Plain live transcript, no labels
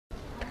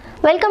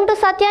Welcome to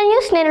Satya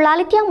news. నేను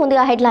లాలిత్య.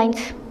 ముందుగా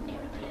headlines.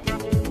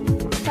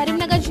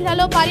 Karimnagar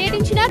జిల్లాలో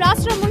పర్యటించిన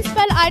రాష్ట్ర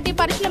మున్సిపల్ ఐటీ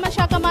పరిశ్రమ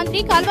శాఖ మంత్రి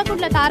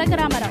కల్వకుంట్ల తారక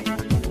రామారావు.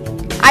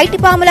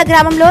 ఐటిపాముల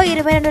గ్రామంలో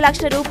 22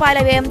 లక్షల రూపాయల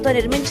వ్యయంతో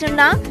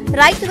నిర్మించనున్న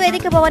రైతు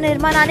వేదిక భవన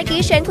నిర్మాణానికి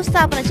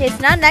శంకుస్థాపన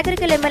చేసిన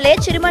నగరికల్ ఎమ్మెల్యే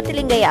చిరుమర్తి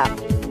లింగయ్య.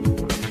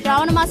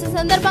 శ్రావణ మాస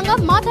సందర్భంగా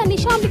మాతా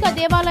నిశాంబిక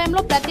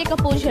దేవాలయంలో ప్రత్యేక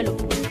పూజలు.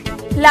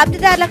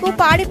 లబ్ధిదారులకు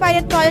పాడి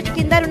పైలట్ ప్రాజెక్టు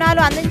కింద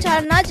రుణాలు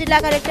అందించాలన్న జిల్లా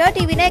కలెక్టర్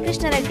టి వినయ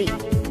కృష్ణారెడ్డి.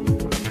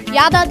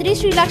 యాదాద్రి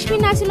శ్రీ లక్ష్మీ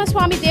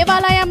నరసింహస్వామి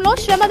దేవాలయంలో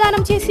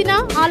శ్రమదానం చేసిన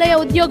ఆలయ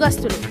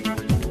ఉద్యోగస్తులు.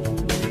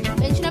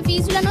 పెంచిన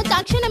ఫీజులను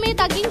తక్షణమే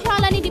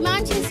తగ్గించాలని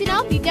డిమాండ్ చేసిన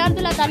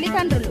విద్యార్థుల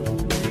తల్లిదండ్రులు.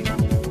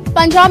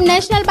 పంజాబ్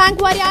నేషనల్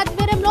బ్యాంక్ వారి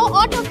ఆధ్వర్యంలో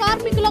ఆటో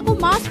కార్మికులకు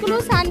మాస్కులు,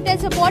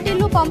 శానిటైజర్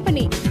బాటిళ్లు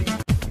పంపిణీ.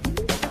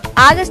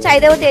 ఆగస్టు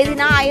 5వ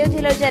తేదీన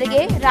అయోధ్యలో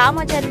జరిగే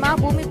రామ జన్మ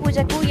భూమి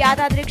పూజకు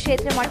యాదాద్రి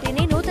క్షేత్ర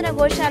మట్టిని నూతన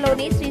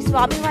గోశాలోని శ్రీ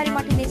స్వామివారి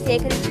మట్టిని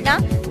సేకరించిన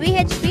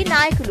విహెచ్పి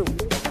నాయకులు.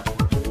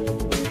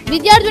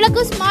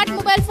 విద్యార్థులకు స్మార్ట్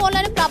మొబైల్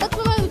ఫోన్లను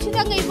ప్రభుత్వమే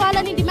ఉచితంగా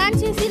ఇవ్వాలని డిమాండ్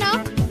చేసిన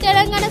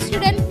తెలంగాణ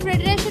స్టూడెంట్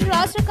ఫెడరేషన్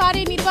రాష్ట్ర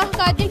కార్యనిర్వాహక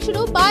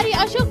అధ్యక్షుడు బారి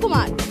అశోక్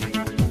కుమార్.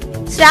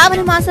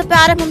 శ్రావణ మాస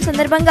ప్రారంభం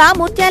సందర్భంగా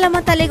ముత్యాలమ్మ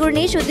తల్లి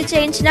గుడిని శుద్ధి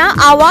చేయించిన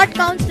ఆ వార్డ్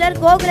కౌన్సిలర్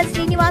గోగుల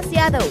శ్రీనివాస్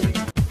యాదవ్.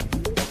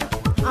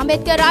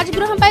 అంబేద్కర్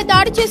రాజగృహంపై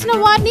దాడి చేసిన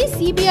వారిని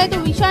సిబిఐతో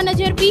విచారణ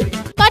జరిపి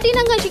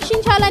కఠినంగా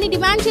శిక్షించాలని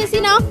డిమాండ్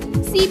చేసిన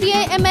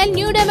CBI ML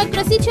new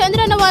democracy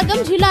Chandranna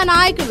వర్గం జిల్లా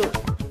నాయకులు.